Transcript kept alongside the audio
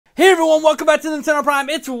Hey everyone, welcome back to Nintendo Prime.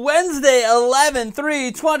 It's Wednesday,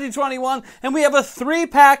 11/3/2021, and we have a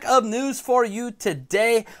 3-pack of news for you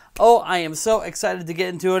today. Oh, I am so excited to get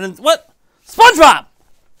into it. And what? SpongeBob!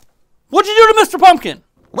 What'd you do to Mr. Pumpkin?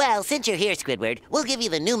 Well, since you're here, Squidward, we'll give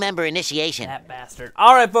you the new member initiation. That bastard.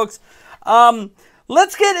 All right, folks.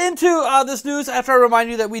 Let's get into this news after I remind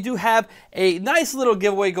you that we do have a nice little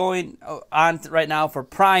giveaway going on right now for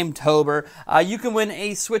Prime-tober. You can win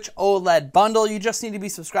a Switch OLED bundle. You just need to be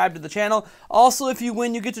subscribed to the channel. Also, if you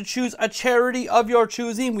win, you get to choose a charity of your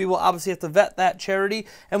choosing. We will obviously have to vet that charity,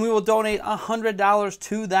 and we will donate $100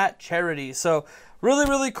 to that charity. So really,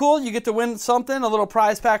 really cool. You get to win something, a little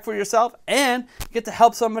prize pack for yourself, and you get to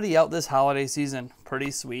help somebody out this holiday season.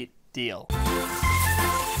 Pretty sweet deal.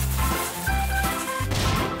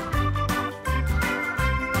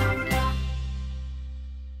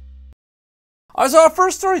 All right, so our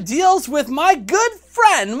first story deals with my good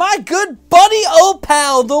friend, my good buddy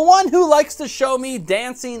Opal, the one who likes to show me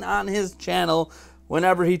dancing on his channel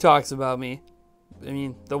whenever he talks about me. I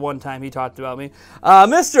mean, the one time he talked about me.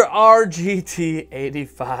 Mr.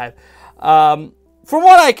 RGT85. From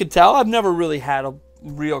what I could tell, I've never really had a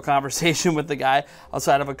real conversation with the guy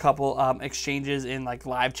outside of a couple exchanges in like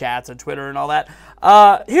live chats on Twitter and all that.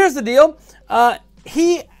 Here's the deal.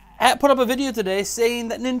 He put up a video today saying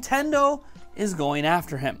that Nintendo is going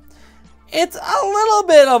after him. It's a little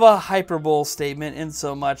bit of a hyperbole statement in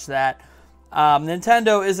so much that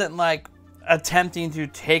Nintendo isn't like attempting to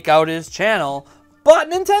take out his channel, but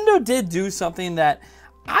Nintendo did do something that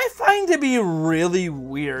I find to be really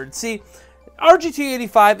weird. See,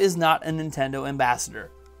 RGT85 is not a Nintendo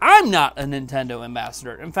ambassador. I'm not a Nintendo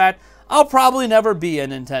ambassador. In fact, I'll probably never be a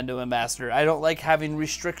Nintendo ambassador. I don't like having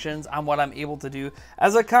restrictions on what I'm able to do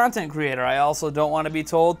as a content creator. I also don't want to be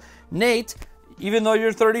told, Nate, even though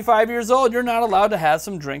you're 35 years old, you're not allowed to have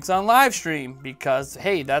some drinks on live stream because,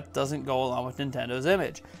 hey, that doesn't go along with Nintendo's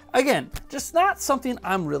image. Again, just not something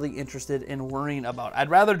I'm really interested in worrying about. I'd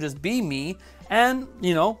rather just be me and,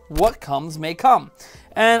 you know, what comes may come.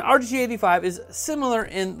 And RGT85 is similar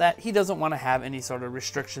in that he doesn't want to have any sort of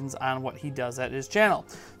restrictions on what he does at his channel.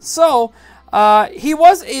 So, he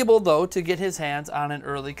was able, though, to get his hands on an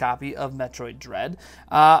early copy of Metroid Dread.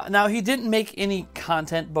 Now, he didn't make any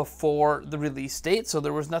content before the release date, so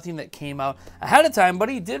there was nothing that came out ahead of time, but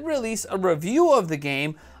he did release a review of the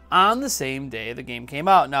game on the same day the game came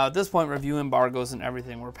out. Now, at this point, review embargoes and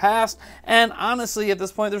everything were passed, and honestly, at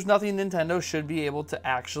this point, there's nothing Nintendo should be able to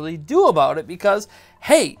actually do about it because,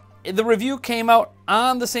 hey, the review came out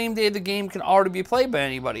on the same day the game can already be played by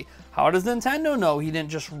anybody. How does Nintendo know he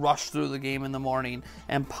didn't just rush through the game in the morning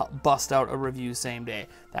and bust out a review same day?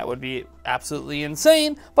 That would be absolutely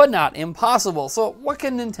insane, but not impossible. So what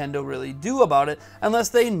can Nintendo really do about it unless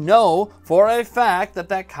they know for a fact that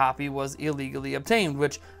that copy was illegally obtained?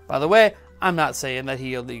 Which, by the way, I'm not saying that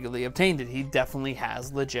he illegally obtained it. He definitely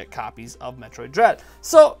has legit copies of Metroid Dread.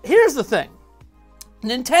 So here's the thing.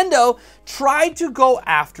 Nintendo tried to go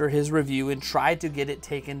after his review and tried to get it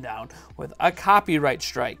taken down with a copyright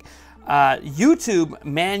strike. YouTube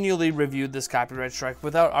manually reviewed this copyright strike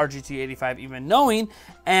without RGT85 even knowing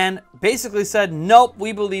and basically said, nope,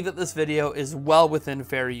 we believe that this video is well within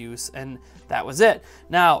fair use, and that was it.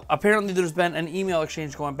 Now, apparently there's been an email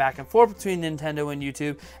exchange going back and forth between Nintendo and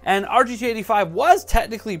YouTube, and RGT85 was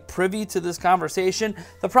technically privy to this conversation.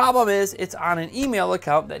 The problem is it's on an email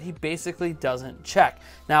account that he basically doesn't check.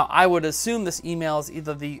 Now, I would assume this email is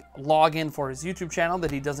either the login for his YouTube channel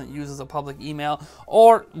that he doesn't use as a public email,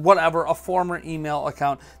 or whatever, a former email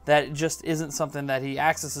account that just isn't something that he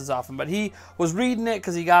accesses often. But he was reading it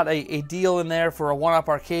because he got a deal in there for a 1-up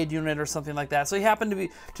arcade unit or something like that. So he happened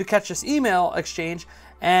to catch this email exchange,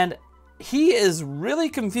 and he is really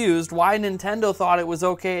confused why Nintendo thought it was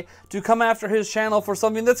okay to come after his channel for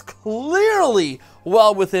something that's clearly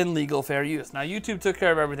well within legal fair use. Now, YouTube took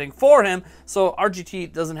care of everything for him, so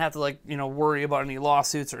RGT doesn't have to, like, you know, worry about any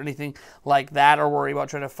lawsuits or anything like that, or worry about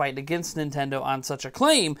trying to fight against Nintendo on such a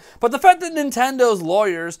claim. But the fact that Nintendo's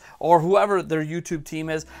lawyers, or whoever their YouTube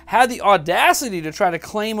team is, had the audacity to try to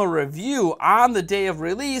claim a review on the day of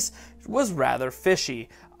release was rather fishy.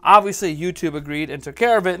 Obviously, YouTube agreed and took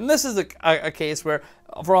care of it, and this is a case where,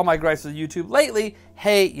 for all my gripes with YouTube lately,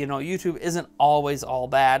 hey, you know, YouTube isn't always all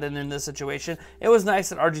bad, and in this situation, it was nice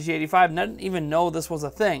that RGT85 didn't even know this was a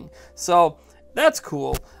thing. So, that's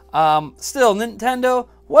cool. Still, Nintendo,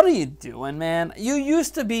 what are you doing, man? You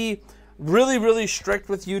used to be really, really strict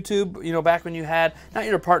with YouTube, you know, back when you had, not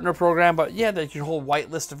your partner program, but you had like your whole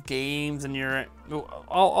whitelist of games and your,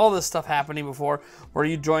 all this stuff happening before, where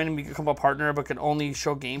you join and become a partner, but could only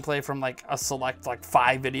show gameplay from like a select, like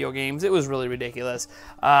 5 video games. It was really ridiculous.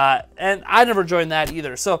 And I never joined that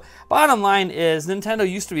either. So bottom line is, Nintendo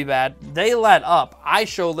used to be bad. They let up. I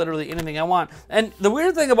show literally anything I want. And the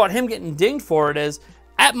weird thing about him getting dinged for it is,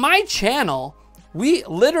 at my channel, we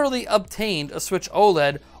literally obtained a Switch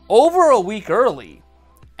OLED over a week early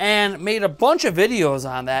and made a bunch of videos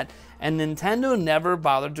on that, and Nintendo never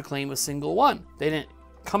bothered to claim a single one. They didn't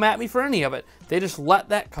come at me for any of it. They just let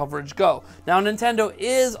that coverage go. Now, Nintendo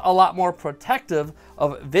is a lot more protective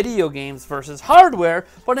of video games versus hardware,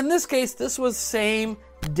 but in this case, this was same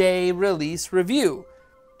day release review.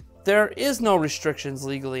 There is no restrictions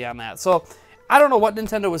legally on that. So I don't know what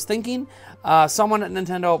Nintendo was thinking. Someone at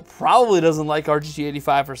Nintendo probably doesn't like RGT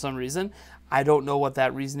 85 for some reason. I don't know what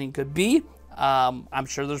that reasoning could be. I'm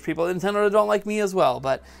sure there's people at Nintendo that don't like me as well,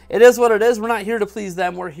 but it is what it is. We're not here to please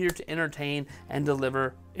them. We're here to entertain and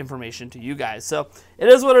deliver information to you guys. So it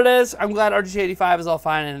is what it is. I'm glad RGT 85 is all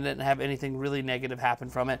fine and didn't have anything really negative happen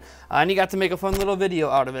from it. And you got to make a fun little video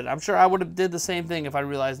out of it. I'm sure I would have did the same thing if I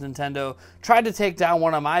realized Nintendo tried to take down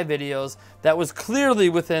one of my videos that was clearly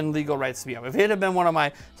within legal rights to be up. If it had been one of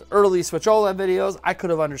my early Switch OLED videos, I could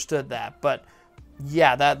have understood that, but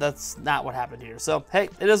yeah, that's not what happened here. So, hey,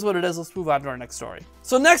 it is what it is. Let's move on to our next story.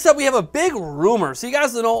 So next up, we have a big rumor. So you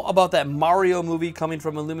guys know about that Mario movie coming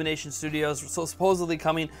from Illumination Studios. So supposedly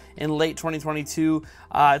coming in late 2022.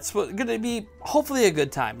 It's going to be hopefully a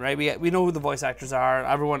good time, right? We know who the voice actors are.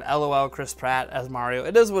 Everyone, LOL, Chris Pratt as Mario.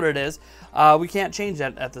 It is what it is. We can't change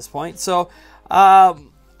that at this point. So,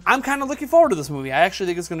 I'm kind of looking forward to this movie. I actually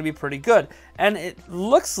think it's going to be pretty good. And it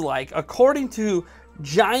looks like, according to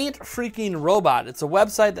Giant Freaking Robot, it's a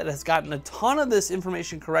website that has gotten a ton of this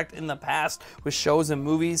information correct in the past with shows and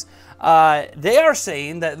movies. They are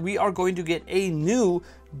saying that we are going to get a new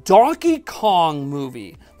Donkey Kong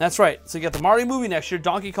movie. That's right. So you got the Mario movie next year.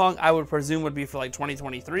 Donkey Kong, I would presume, would be for like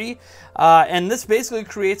 2023. And this basically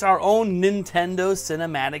creates our own Nintendo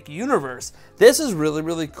cinematic universe. This is really,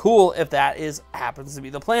 really cool if that happens to be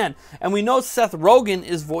the plan. And we know Seth Rogen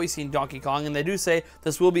is voicing Donkey Kong, and they do say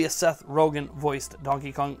this will be a Seth Rogen voiced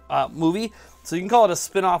Donkey Kong movie. So you can call it a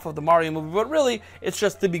spin-off of the Mario movie, but really it's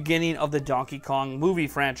just the beginning of the Donkey Kong movie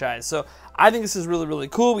franchise. So I think this is really, really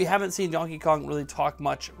cool. We haven't seen Donkey Kong really talk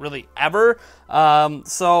much, really ever.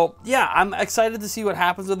 So yeah, I'm excited to see what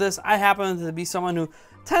happens with this. I happen to be someone who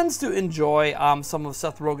tends to enjoy some of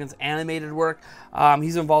Seth Rogen's animated work.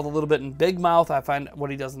 He's involved a little bit in Big Mouth. I find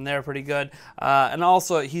what he does in there pretty good. And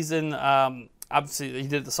also he's in... obviously, he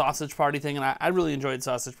did the Sausage Party thing, and I really enjoyed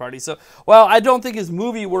Sausage Party. So, while I don't think his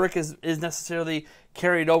movie work is necessarily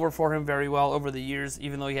carried over for him very well over the years,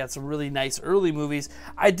 even though he had some really nice early movies,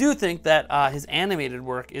 I do think that his animated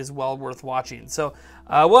work is well worth watching. So,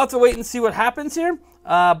 we'll have to wait and see what happens here.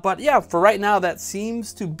 But yeah, for right now, that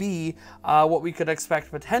seems to be what we could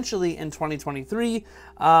expect potentially in 2023.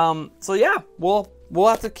 So yeah, we'll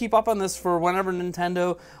have to keep up on this for whenever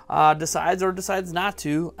Nintendo decides or decides not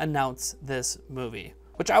to announce this movie,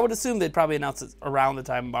 which I would assume they'd probably announce it around the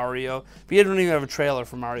time Mario, but you don't even have a trailer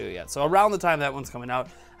for Mario yet. So around the time that one's coming out,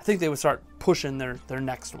 I think they would start pushing their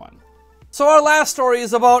next one. So our last story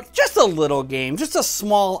is about just a little game, just a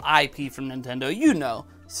small IP from Nintendo, you know,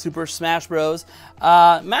 Super Smash Bros.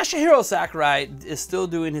 Masahiro Sakurai is still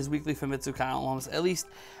doing his weekly Famitsu columns, at least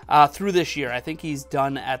through this year. I think he's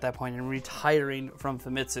done at that point and retiring from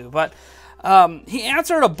Famitsu. But he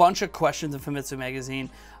answered a bunch of questions in Famitsu magazine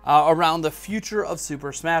around the future of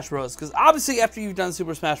Super Smash Bros. Because obviously after you've done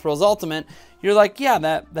Super Smash Bros. Ultimate, you're like,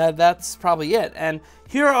 yeah, that's probably it. And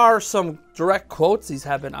here are some direct quotes. These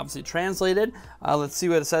have been obviously translated. Let's see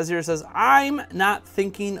what it says here. It says, "I'm not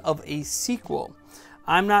thinking of a sequel.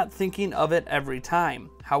 I'm not thinking of it every time.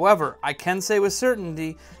 However, I can say with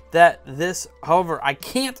certainty that this, I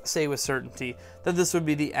can't say with certainty that this would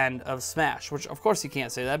be the end of Smash," which of course you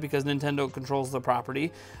can't say that because Nintendo controls the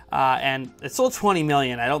property, and it's sold 20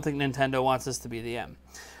 million. I don't think Nintendo wants this to be the end.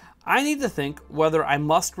 "I need to think whether I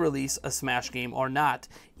must release a Smash game or not,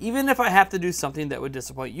 even if I have to do something that would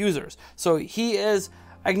disappoint users." So he is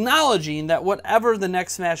acknowledging that whatever the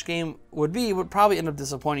next Smash game would be would probably end up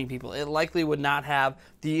disappointing people. It likely would not have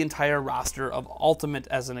the entire roster of Ultimate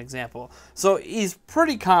as an example. So he's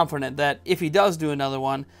pretty confident that if he does do another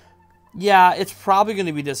one, yeah, it's probably going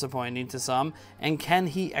to be disappointing to some. And can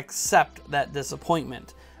he accept that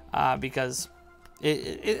disappointment? Because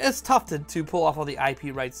it's tough to pull off all the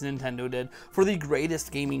IP rights Nintendo did for the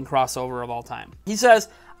greatest gaming crossover of all time. He says,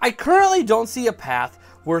 I currently don't see a path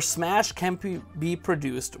where Smash can be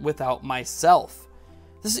produced without myself.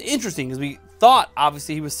 This is interesting because we thought,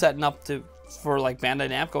 obviously, he was setting up for like Bandai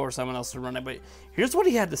Namco or someone else to run it, but here's what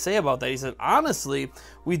he had to say about that. He said, honestly,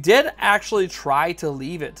 we did actually try to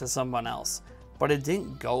leave it to someone else, but it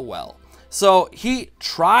didn't go well. So he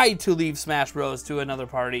tried to leave Smash Bros. To another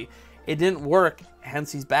party. It didn't work,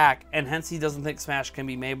 hence he's back, and hence he doesn't think Smash can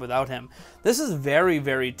be made without him. This is very,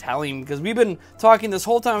 very telling, because we've been talking this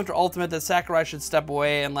whole time after Ultimate that Sakurai should step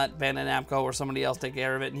away and let Bandai Namco or somebody else take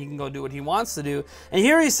care of it, and he can go do what he wants to do. And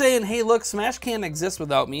here he's saying, hey, look, Smash can't exist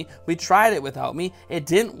without me. We tried it without me. It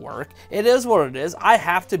didn't work. It is what it is. I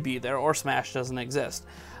have to be there, or Smash doesn't exist.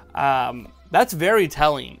 That's very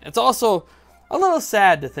telling. It's also a little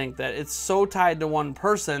sad to think that it's so tied to one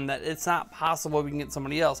person that it's not possible we can get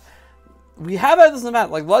somebody else. We have had this in the past.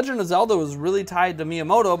 Like Legend of Zelda was really tied to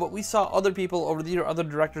Miyamoto, but we saw other people over the year, other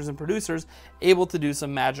directors and producers, able to do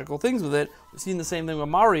some magical things with it. We've seen the same thing with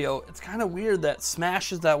Mario. It's kind of weird that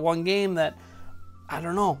Smash is that one game that, I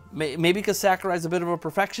don't know, maybe because Sakurai's a bit of a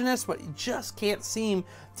perfectionist, but he just can't seem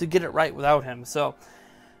to get it right without him. So,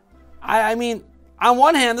 I mean, on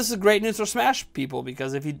one hand, this is great news for Smash people,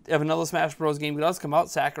 because if another Smash Bros. Game does come out,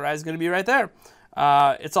 Sakurai is going to be right there.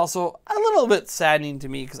 It's also a little bit saddening to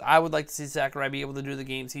me, because I would like to see Sakurai be able to do the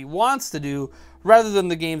games he wants to do, rather than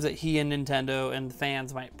the games that he and Nintendo and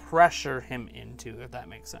fans might pressure him into, if that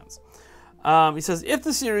makes sense. He says, if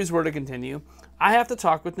the series were to continue, I have to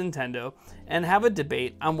talk with Nintendo and have a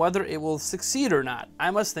debate on whether it will succeed or not. I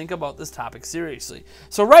must think about this topic seriously.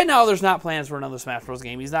 So right now, there's not plans for another Smash Bros.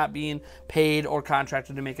 Game. He's not being paid or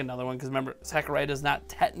contracted to make another one, because remember, Sakurai does not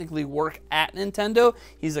technically work at Nintendo.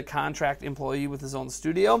 He's a contract employee with his own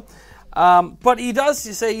studio. But he does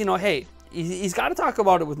say, you know, hey, he's got to talk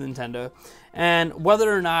about it with Nintendo and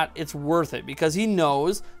whether or not it's worth it, because he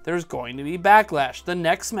knows there's going to be backlash. The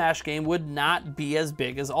next Smash game would not be as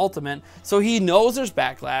big as Ultimate, so he knows there's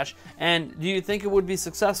backlash. And do you think it would be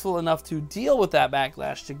successful enough to deal with that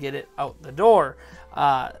backlash to get it out the door?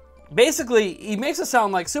 Basically, he makes it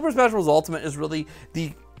sound like Super Smash Bros. Ultimate is really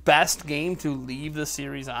the best game to leave the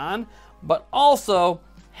series on, but also,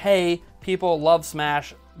 hey, people love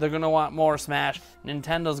Smash. They're going to want more Smash.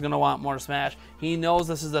 Nintendo's going to want more Smash. He knows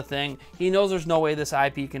this is a thing. He knows there's no way this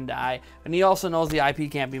IP can die. And he also knows the IP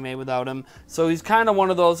can't be made without him. So he's kind of one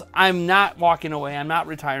of those, I'm not walking away. I'm not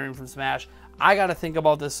retiring from Smash. I got to think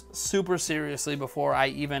about this super seriously before I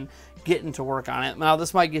even get into work on it. Now,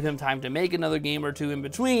 this might give him time to make another game or two in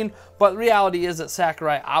between, but the reality is that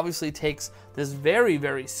Sakurai obviously takes this very,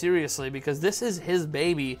 very seriously, because this is his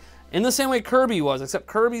baby, in the same way Kirby was, except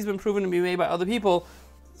Kirby's been proven to be made by other people.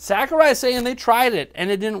 Sakurai is saying they tried it and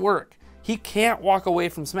it didn't work. He can't walk away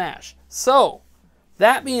from Smash. So,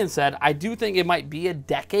 that being said, I do think it might be a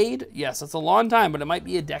decade. Yes, it's a long time, but it might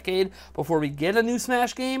be a decade before we get a new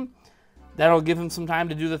Smash game. That'll give him some time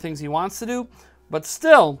to do the things he wants to do. But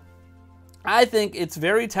still, I think it's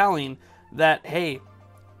very telling that, hey,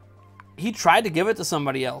 he tried to give it to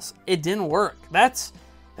somebody else. It didn't work. That's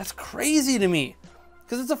crazy to me,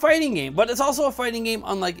 because it's a fighting game, but it's also a fighting game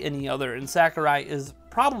unlike any other, and Sakurai is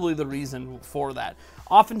probably the reason for that.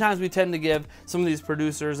 Oftentimes we tend to give some of these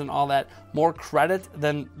producers and all that more credit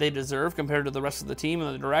than they deserve compared to the rest of the team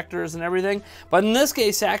and the directors and everything. But in this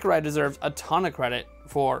case, Sakurai deserves a ton of credit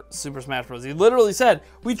for Super Smash Bros. He literally said,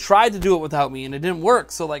 we tried to do it without me and it didn't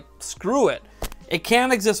work, so like, screw it. It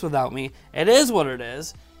can't exist without me. It is what it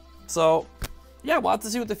is. So yeah, we'll have to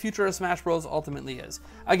see what the future of Smash Bros. Ultimately is.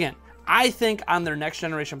 Again, I think on their next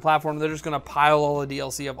generation platform, they're just going to pile all the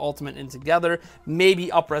DLC of Ultimate in together,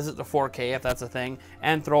 maybe up-res it to 4K if that's a thing,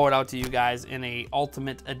 and throw it out to you guys in a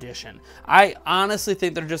Ultimate Edition. I honestly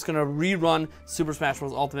think they're just going to rerun Super Smash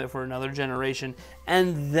Bros. Ultimate for another generation,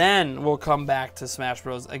 and then we'll come back to Smash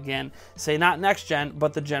Bros. Again. Say not next gen,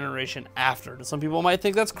 but the generation after. Some people might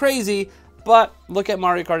think that's crazy, but look at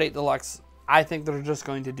Mario Kart 8 Deluxe. I think they're just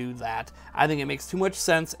going to do that. I think it makes too much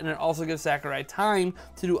sense, and it also gives Sakurai time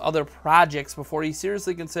to do other projects before he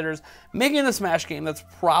seriously considers making a Smash game that's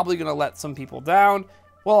probably going to let some people down,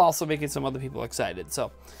 while also making some other people excited.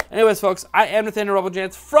 So, anyways, folks, I am Nathaniel Rebel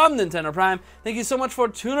Jance from Nintendo Prime. Thank you so much for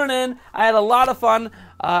tuning in. I had a lot of fun.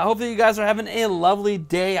 Hopefully you guys are having a lovely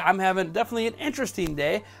day. I'm having definitely an interesting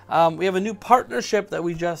day. We have a new partnership that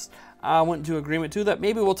we just went into agreement to that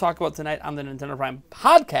maybe we'll talk about tonight on the Nintendo Prime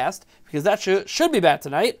podcast, because that should be back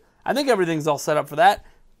tonight. I think everything's all set up for that.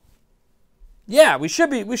 Yeah, we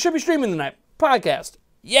should be streaming tonight. Podcast.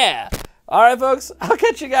 Yeah. All right, folks. I'll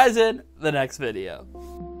catch you guys in the next video.